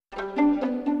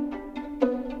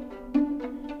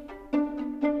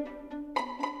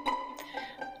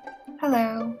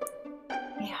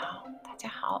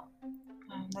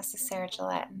This is Sarah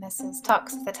Gillette, and this is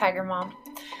Talks with the Tiger Mom.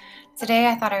 Today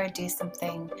I thought I would do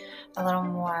something a little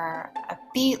more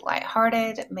upbeat,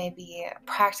 lighthearted, maybe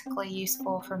practically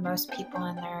useful for most people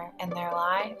in their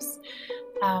lives.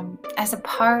 As a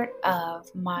part of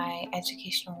my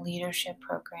educational leadership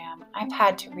program, I've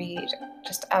had to read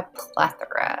just a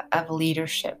plethora of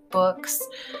leadership books,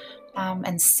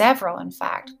 and several, in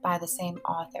fact, by the same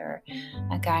author,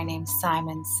 a guy named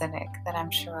Simon Sinek, that I'm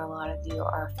sure a lot of you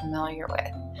are familiar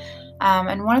with.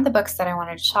 And one of the books that I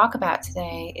wanted to talk about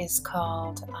today is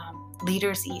called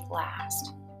Leaders Eat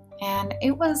Last. And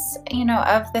it was,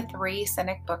 of the 3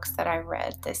 Sinek books that I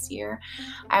read this year,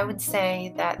 I would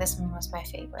say that this one was my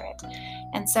favorite.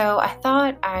 And so I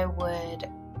thought I would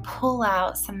pull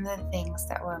out some of the things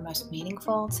that were most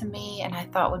meaningful to me and I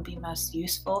thought would be most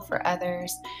useful for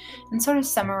others, and sort of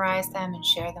summarize them and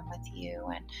share them with you.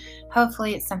 And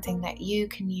hopefully it's something that you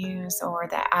can use or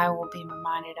that I will be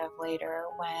reminded of later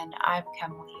when I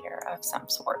become a leader of some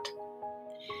sort.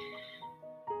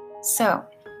 So,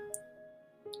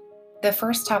 the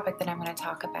first topic that I'm going to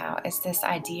talk about is this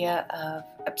idea of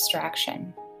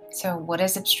abstraction. So what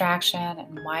is abstraction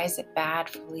and why is it bad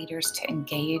for leaders to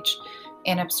engage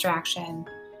in abstraction?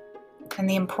 And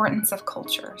the importance of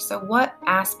culture. So what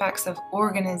aspects of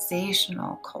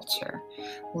organizational culture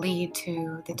lead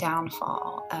to the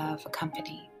downfall of a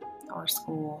company or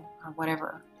school or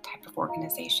whatever type of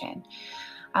organization?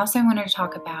 I also wanted to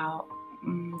talk about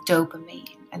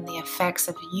dopamine and the effects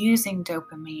of using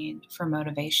dopamine for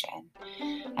motivation.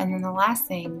 And then the last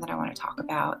thing that I want to talk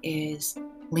about is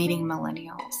leading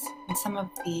millennials and some of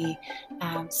the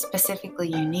specifically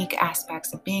unique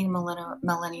aspects of being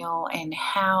millennial and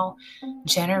how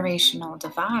generational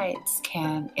divides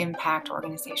can impact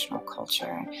organizational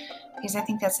culture. Because I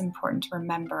think that's important to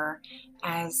remember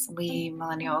as we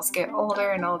millennials get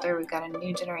older and older. We've got a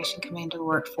new generation coming into the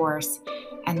workforce,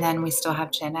 and then we still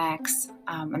have Gen X,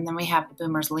 and then we have the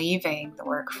boomers leaving the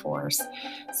workforce.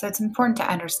 So it's important to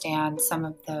understand some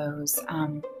of those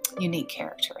unique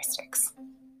characteristics.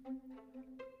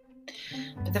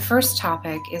 But the first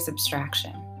topic is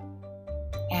abstraction.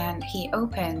 And he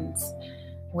opens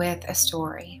with a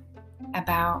story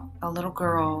about a little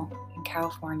girl in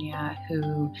California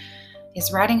who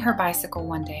is riding her bicycle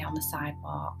one day on the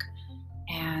sidewalk,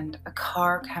 and a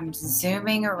car comes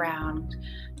zooming around,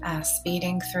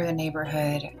 speeding through the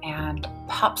neighborhood, and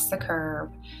pops the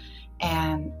curb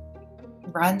and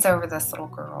runs over this little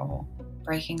girl,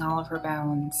 breaking all of her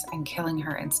bones and killing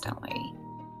her instantly.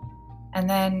 And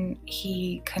then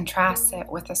he contrasts it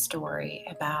with a story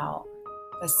about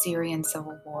the Syrian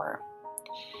civil war.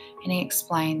 And he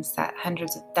explains that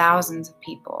hundreds of thousands of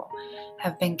people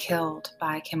have been killed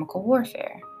by chemical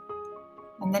warfare.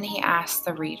 And then he asks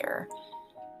the reader,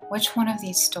 which one of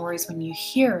these stories, when you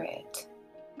hear it,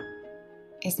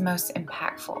 is most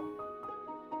impactful,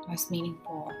 most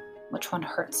meaningful? Which one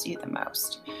hurts you the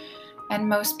most? And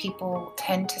most people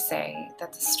tend to say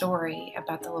that the story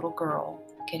about the little girl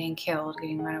getting killed,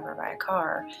 getting run over by a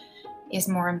car, is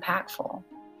more impactful.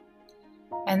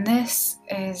 And this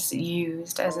is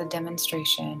used as a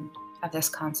demonstration of this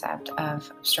concept of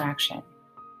abstraction.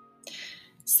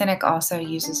 Sinek also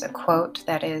uses a quote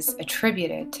that is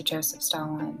attributed to Joseph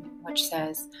Stalin, which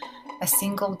says, "A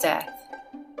single death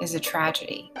is a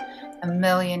tragedy.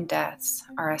 1,000,000 deaths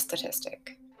are a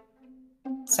statistic."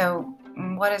 So,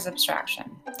 what is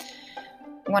abstraction?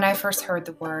 When I first heard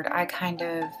the word, I kind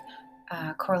of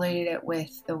correlated it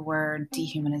with the word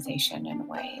dehumanization in a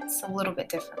way. It's a little bit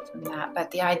different from that,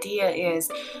 but the idea is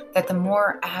that the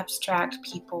more abstract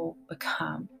people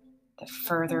become, the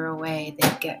further away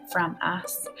they get from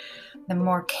us, the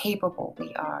more capable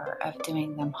we are of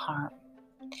doing them harm.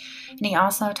 And he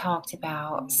also talked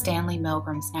about Stanley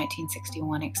Milgram's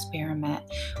 1961 experiment,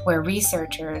 where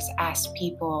researchers asked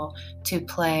people to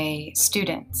play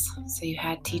students. So you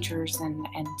had teachers and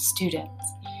students.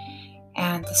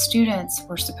 And the students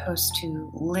were supposed to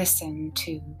listen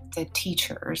to the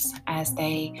teachers as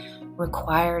they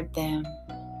required them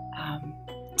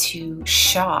to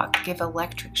give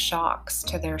electric shocks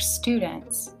to their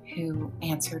students who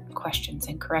answered questions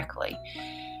incorrectly.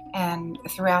 And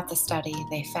throughout the study,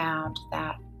 they found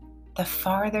that the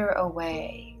farther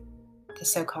away the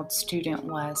so-called student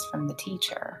was from the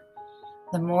teacher,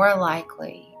 the more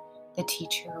likely the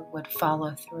teacher would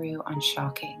follow through on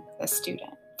shocking the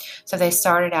student. So they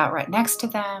started out right next to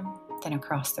them, then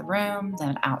across the room,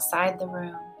 then outside the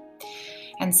room.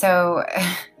 And so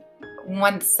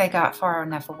once they got far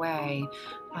enough away,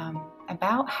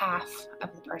 about half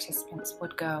of the participants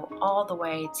would go all the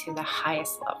way to the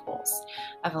highest levels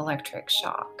of electric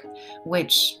shock,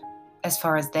 which as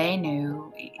far as they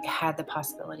knew, had the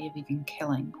possibility of even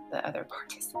killing the other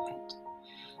participant.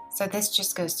 So this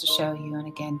just goes to show you, and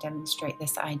again, demonstrate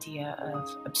this idea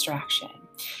of abstraction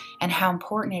and how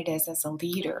important it is as a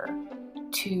leader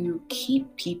to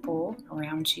keep people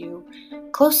around you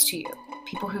close to you.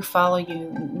 People who follow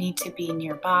you need to be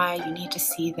nearby. You need to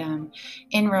see them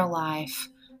in real life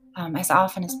as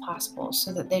often as possible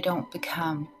so that they don't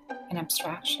become an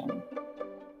abstraction.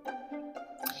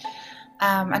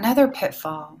 Another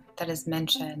pitfall that is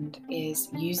mentioned is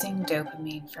using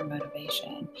dopamine for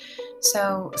motivation.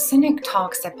 So Sinek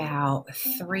talks about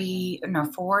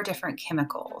 4 different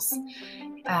chemicals.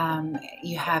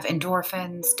 You have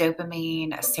endorphins,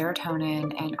 dopamine,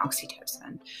 serotonin, and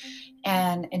oxytocin.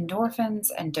 And endorphins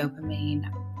and dopamine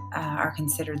are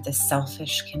considered the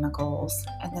selfish chemicals,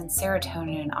 and then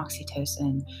serotonin and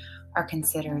oxytocin are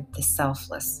considered the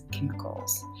selfless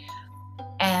chemicals.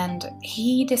 And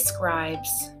he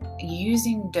describes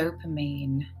using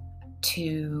dopamine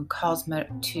to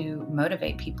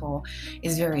motivate people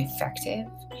is very effective,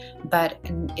 but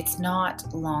it's not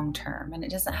long-term and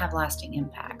it doesn't have lasting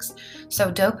impacts.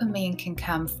 So dopamine can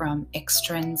come from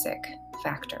extrinsic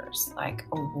factors like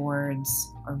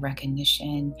awards or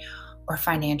recognition or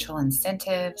financial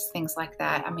incentives, things like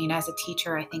that. I mean, as a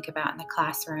teacher, I think about in the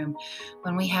classroom,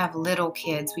 when we have little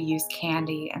kids, we use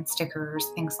candy and stickers,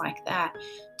 things like that,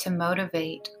 to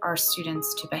motivate our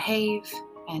students to behave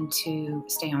and to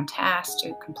stay on task,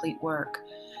 to complete work.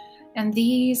 And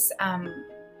these,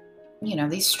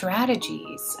 these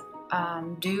strategies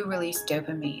do release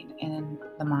dopamine in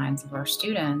the minds of our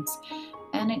students,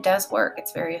 and it does work.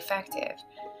 It's very effective,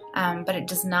 but it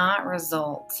does not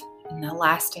result in the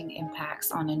lasting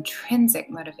impacts on intrinsic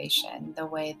motivation the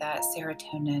way that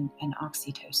serotonin and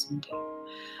oxytocin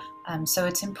do. So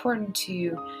it's important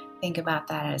to think about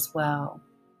that as well.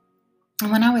 And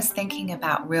when I was thinking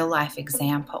about real life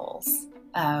examples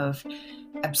of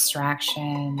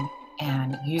abstraction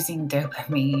and using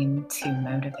dopamine to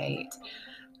motivate,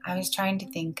 I was trying to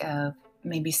think of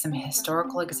maybe some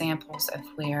historical examples of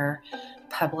where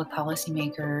public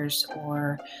policymakers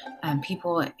or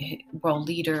world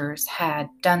leaders had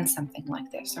done something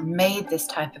like this or made this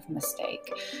type of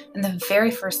mistake. And the very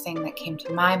first thing that came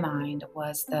to my mind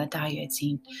was the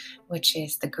Daiyouzin, which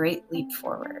is the Great Leap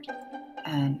Forward.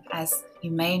 And as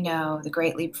you may know, the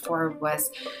Great Leap Forward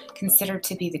was considered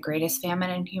to be the greatest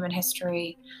famine in human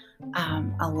history.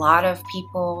 A lot of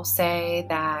people say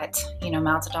that,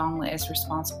 Mao Zedong is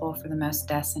responsible for the most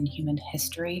deaths in human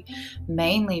history,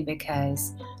 mainly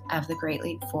because of the Great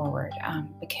Leap Forward,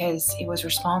 because it was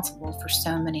responsible for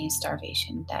so many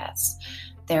starvation deaths.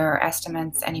 There are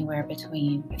estimates anywhere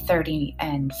between 30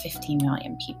 and 50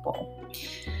 million people.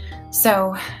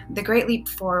 So the Great Leap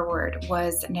Forward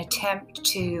was an attempt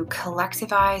to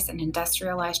collectivize and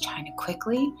industrialize China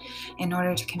quickly in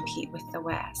order to compete with the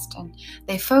West. And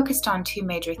they focused on 2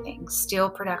 major things: steel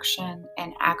production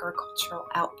and agricultural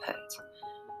output.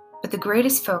 But the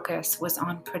greatest focus was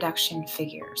on production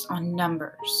figures, on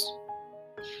numbers.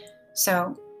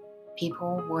 So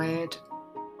people would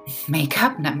make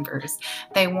up numbers.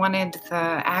 They wanted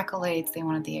the accolades, they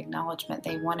wanted the acknowledgement,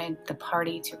 they wanted the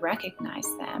party to recognize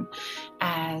them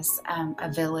as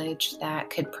a village that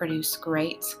could produce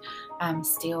great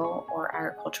steel or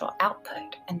agricultural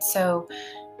output. And so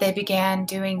they began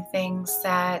doing things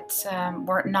that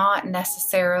were not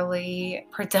necessarily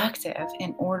productive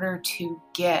in order to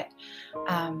get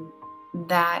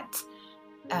that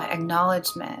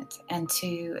acknowledgement and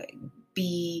to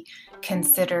be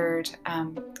considered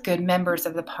good members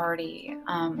of the party.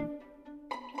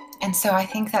 And so I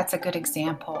think that's a good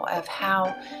example of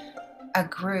how a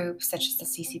group such as the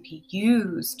CCP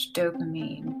used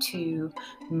dopamine to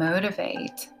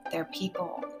motivate their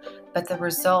people, but the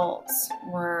results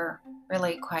were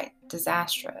really quite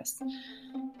disastrous.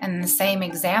 And in the same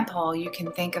example, you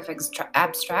can think of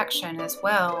abstraction as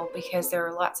well, because there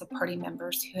are lots of party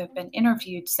members who have been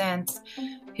interviewed since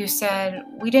who said,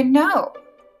 we didn't know,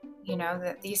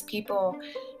 that these people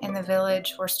in the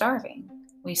village were starving.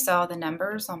 We saw the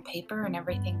numbers on paper and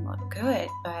everything looked good,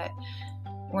 but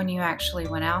when you actually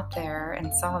went out there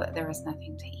and saw that there was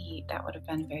nothing to eat, that would have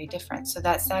been very different. So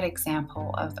that's that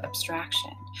example of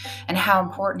abstraction and how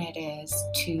important it is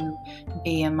to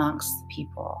be amongst the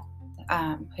people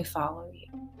who follow you.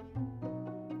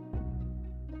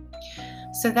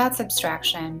 So that's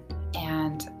abstraction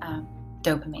and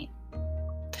dopamine.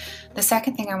 The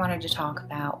second thing I wanted to talk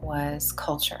about was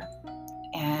culture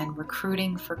and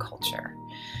recruiting for culture.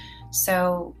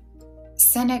 So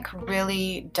Sinek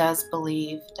really does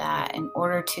believe that in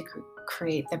order to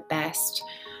create the best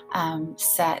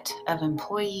set of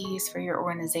employees for your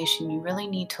organization, you really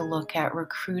need to look at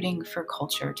recruiting for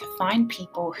culture to find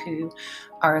people who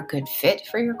are a good fit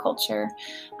for your culture,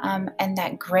 and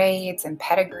that grades and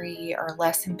pedigree are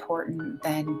less important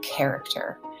than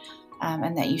character.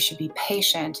 And that you should be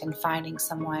patient in finding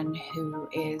someone who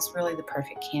is really the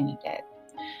perfect candidate,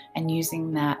 and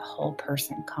using that whole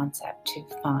person concept to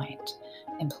find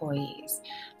employees.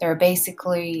 There are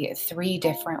basically 3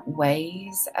 different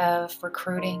ways of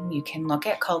recruiting. You can look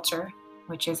at culture,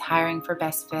 which is hiring for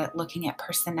best fit, looking at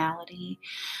personality,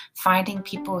 finding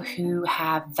people who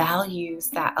have values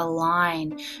that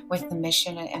align with the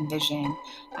mission and vision,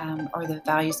 or the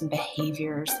values and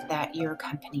behaviors that your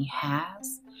company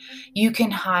has. You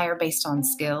can hire based on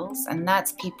skills, and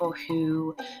that's people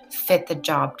who fit the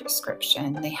job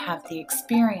description. They have the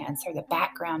experience or the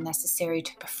background necessary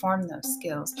to perform those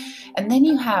skills. And then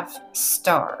you have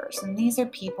stars, and these are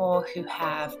people who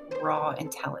have raw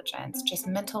intelligence, just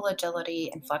mental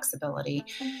agility and flexibility,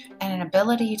 and an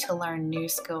ability to learn new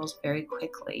skills very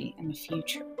quickly in the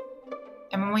future.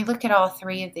 And when we look at all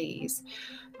 3 of these,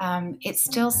 it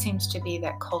still seems to be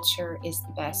that culture is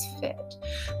the best fit,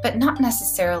 but not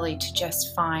necessarily to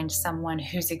just find someone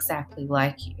who's exactly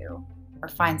like you, or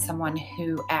find someone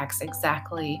who acts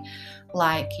exactly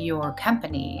like your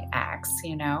company acts.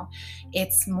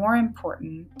 It's more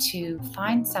important to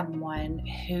find someone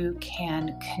who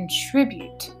can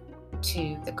contribute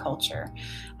to the culture,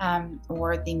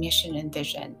 or the mission and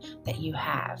vision that you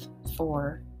have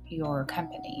for your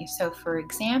company. So, for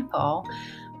example,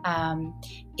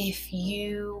 if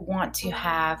you want to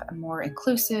have a more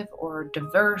inclusive or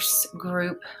diverse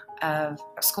group of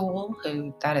a school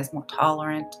that is more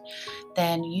tolerant,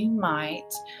 then you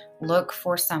might look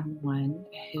for someone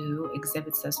who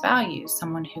exhibits those values,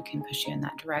 someone who can push you in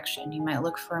that direction. You might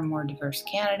look for a more diverse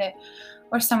candidate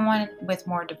or someone with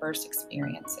more diverse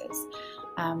experiences.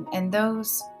 And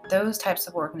those types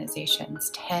of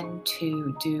organizations tend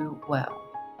to do well.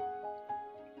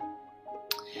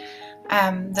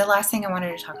 The last thing I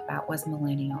wanted to talk about was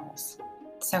millennials.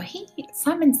 So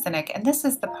Simon Sinek, and this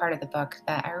is the part of the book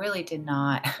that I really did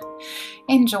not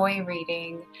enjoy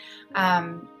reading,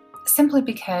 simply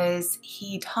because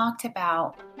he talked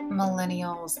about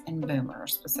millennials and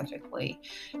boomers specifically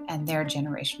and their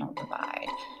generational divide.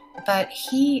 But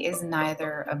he is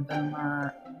neither a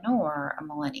boomer nor a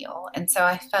millennial. And so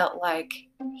I felt like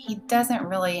he doesn't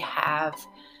really have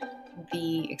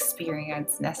the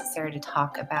experience necessary to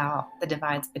talk about the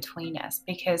divides between us.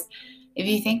 Because if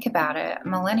you think about it,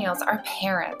 millennials, our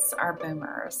parents are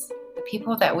boomers. The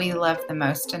people that we love the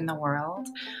most in the world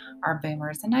are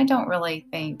boomers. And I don't really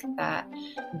think that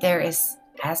there is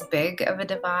as big of a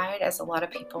divide as a lot of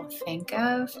people think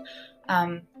of.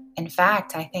 In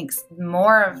fact, I think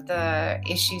more of the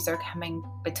issues are coming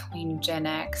between Gen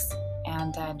X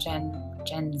and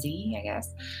Gen Z, I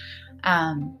guess.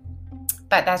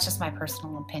 But that's just my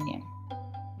personal opinion,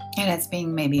 and it's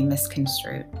being maybe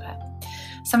misconstrued. But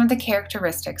some of the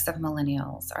characteristics of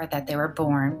millennials are that they were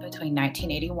born between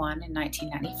 1981 and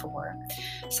 1994.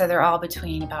 So they're all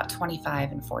between about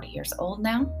 25 and 40 years old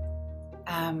now.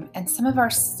 And some of our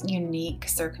unique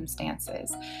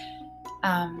circumstances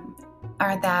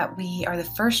are that we are the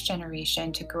first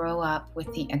generation to grow up with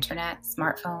the internet,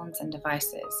 smartphones, and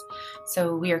devices.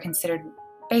 So we are considered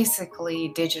basically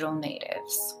digital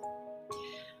natives.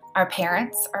 Our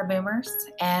parents are boomers,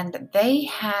 and they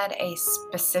had a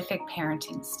specific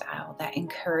parenting style that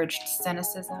encouraged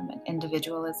cynicism and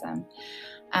individualism.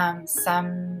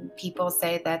 Some people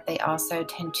say that they also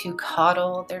tend to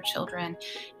coddle their children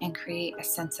and create a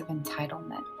sense of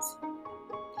entitlement.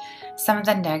 Some of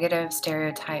the negative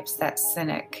stereotypes that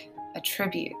Sinek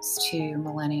attributes to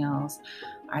millennials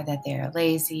are that they're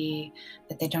lazy,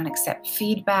 that they don't accept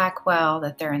feedback well,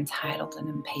 that they're entitled and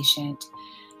impatient.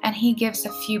 And he gives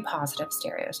a few positive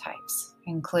stereotypes,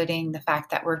 including the fact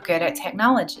that we're good at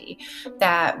technology,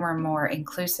 that we're more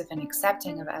inclusive and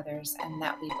accepting of others, and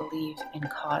that we believe in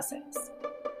causes.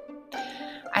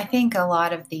 I think a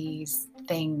lot of these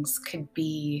things could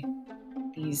be,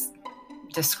 these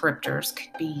descriptors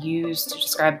could be used to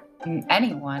describe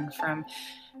anyone from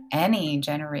any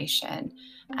generation.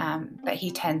 But he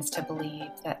tends to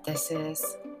believe that this is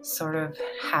sort of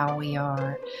how we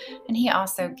are. And he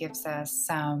also gives us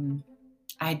some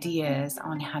ideas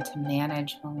on how to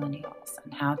manage millennials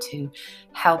and how to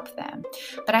help them.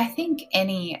 But I think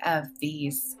any of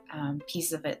these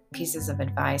pieces of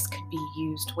advice could be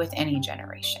used with any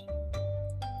generation.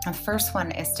 The first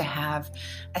one is to have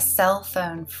a cell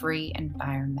phone free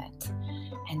environment.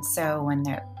 And so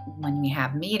when we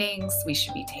have meetings, we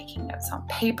should be taking notes on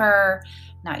paper,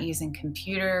 not using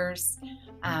computers.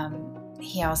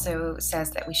 He also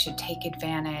says that we should take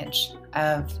advantage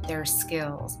of their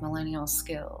skills, millennial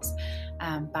skills,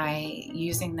 by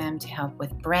using them to help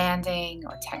with branding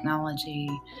or technology.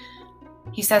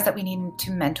 He says that we need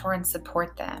to mentor and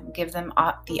support them, give them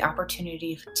the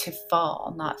opportunity to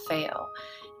fall, not fail,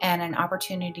 and an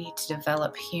opportunity to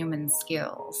develop human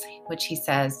skills, which he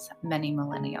says many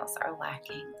millennials are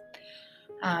lacking.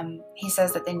 He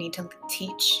says that they need to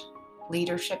teach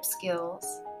leadership skills.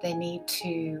 They need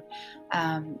to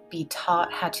be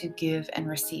taught how to give and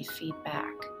receive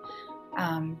feedback,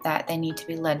 that they need to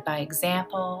be led by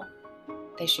example.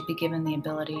 They should be given the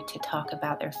ability to talk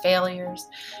about their failures,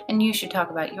 and you should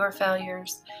talk about your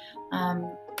failures.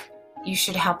 You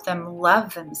should help them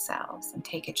love themselves and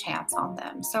take a chance on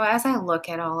them. So as I look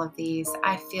at all of these,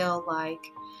 I feel like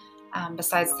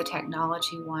besides the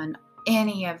technology one,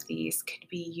 any of these could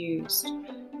be used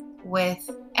with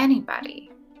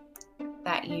anybody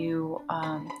that you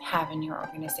have in your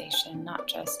organization, not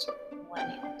just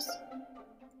millennials.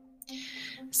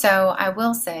 So I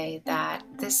will say that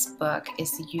this book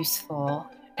is useful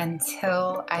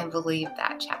until I believe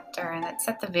that chapter, and it's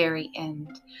at the very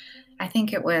end. I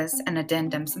think it was an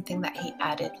addendum, something that he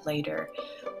added later,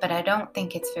 but I don't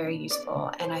think it's very useful,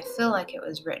 and I feel like it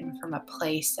was written from a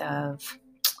place of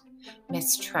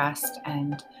mistrust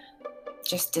and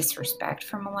just disrespect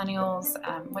for millennials,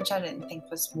 which I didn't think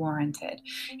was warranted.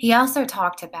 He also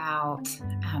talked about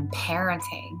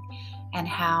parenting and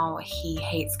how he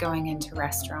hates going into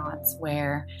restaurants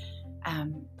where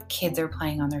kids are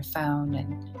playing on their phone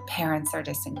and parents are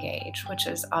disengaged, which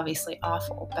is obviously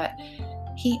awful. But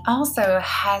he also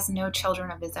has no children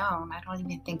of his own. I don't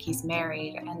even think he's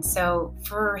married. And so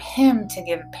for him to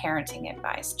give parenting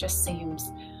advice just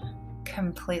seems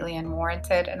completely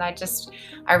unwarranted. And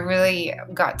I really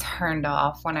got turned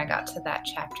off when I got to that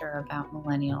chapter about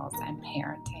millennials and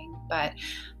parenting. But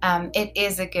it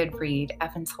is a good read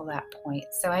up until that point.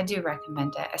 So I do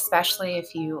recommend it, especially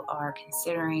if you are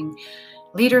considering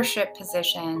leadership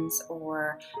positions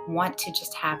or want to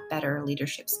just have better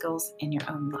leadership skills in your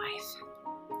own life.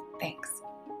 Thanks.